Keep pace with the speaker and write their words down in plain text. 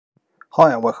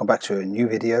Hi and welcome back to a new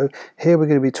video. Here we're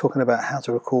going to be talking about how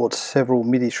to record several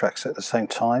MIDI tracks at the same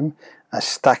time and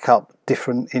stack up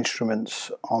different instruments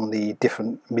on the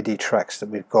different MIDI tracks that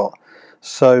we've got.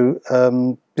 So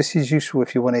this is useful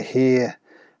if you want to hear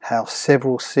how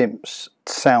several synths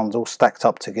sounds all stacked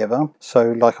up together.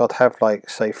 So like I'd have like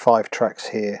say 5 tracks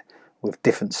here with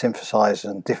different synthesizers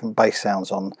and different bass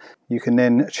sounds on. You can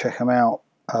then check them out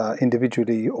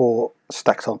individually or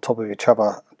stacked on top of each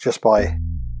other just by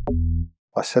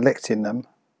selecting them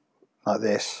like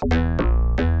this.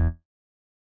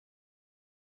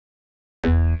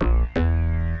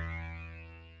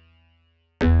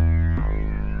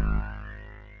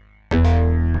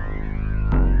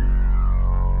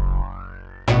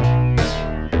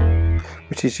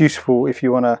 Which is useful if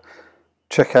you want to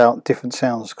check out different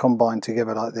sounds combined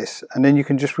together like this. And then you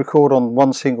can just record on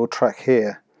one single track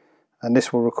here, and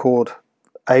this will record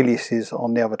aliases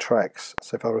on the other tracks.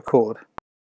 So if I record,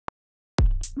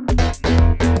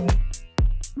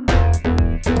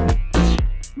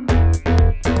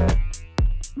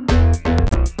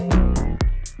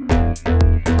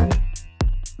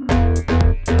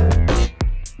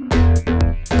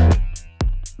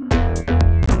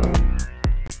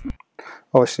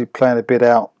 obviously playing a bit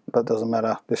out, but doesn't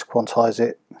matter, just quantize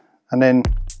it. And then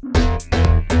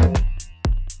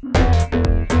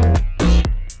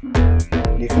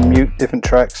you can mute different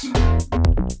tracks.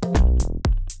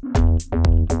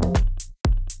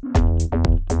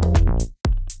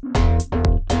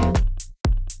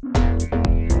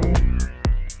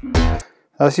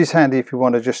 Now this is handy if you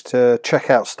want to just check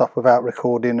out stuff without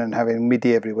recording and having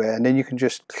MIDI everywhere, and then you can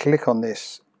just click on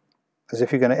this as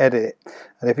if you're going to edit it,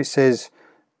 and if it says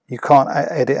you can't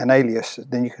edit an alias,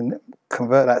 then you can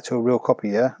convert that to a real copy,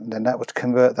 yeah, and then that would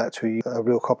convert that to a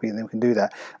real copy, and then we can do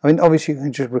that. I mean, obviously you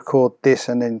can just record this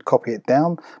and then copy it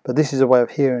down, but this is a way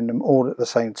of hearing them all at the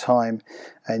same time,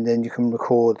 and then you can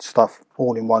record stuff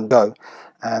all in one go,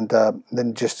 and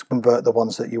then just convert the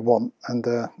ones that you want, and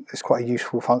it's quite a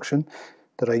useful function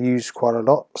that I use quite a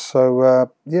lot. So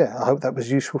yeah, I hope that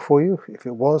was useful for you. If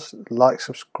it was, like,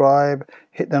 subscribe,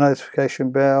 hit the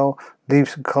notification bell, leave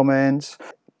some comments.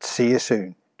 See you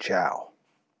soon. Ciao.